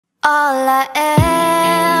All I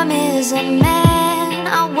am is a man.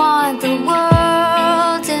 I want the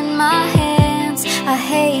world in my hands. I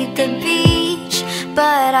hate the beach,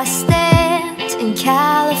 but I stand in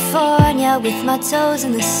California with my toes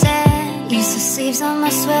in the sand. Use the sleeves on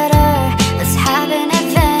my sweater. Let's have an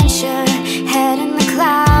adventure. Head in the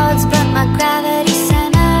clouds, but my gravity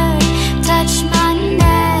centered. Touch my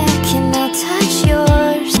neck and I'll touch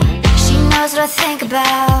yours. She knows what I think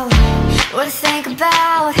about. What I think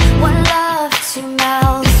about. One love, two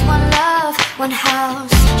mouths. One love, one house.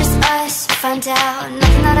 Just us, find out.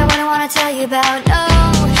 Nothing that I wouldn't wanna tell you about. No,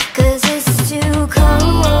 'cause it's too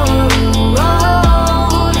cold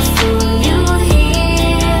for you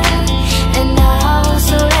here and now.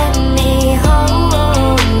 So let me hold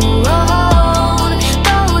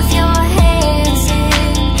both your hands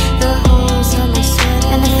in the holes of my sweater.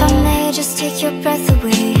 And if I may just take your breath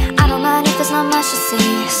away, I don't mind if there's not much to say.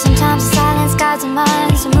 Sometimes silence guides our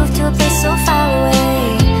minds. We move to a place so far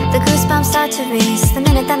away. The goosebumps start to race the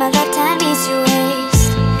minute that my left hand meets your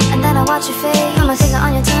waist. And then I watch your face. Put my finger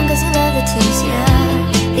on your tongue 'cause you love the taste,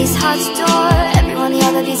 yeah. These hearts adore everyone the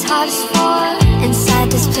other beats hardest for. Inside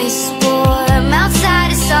this place is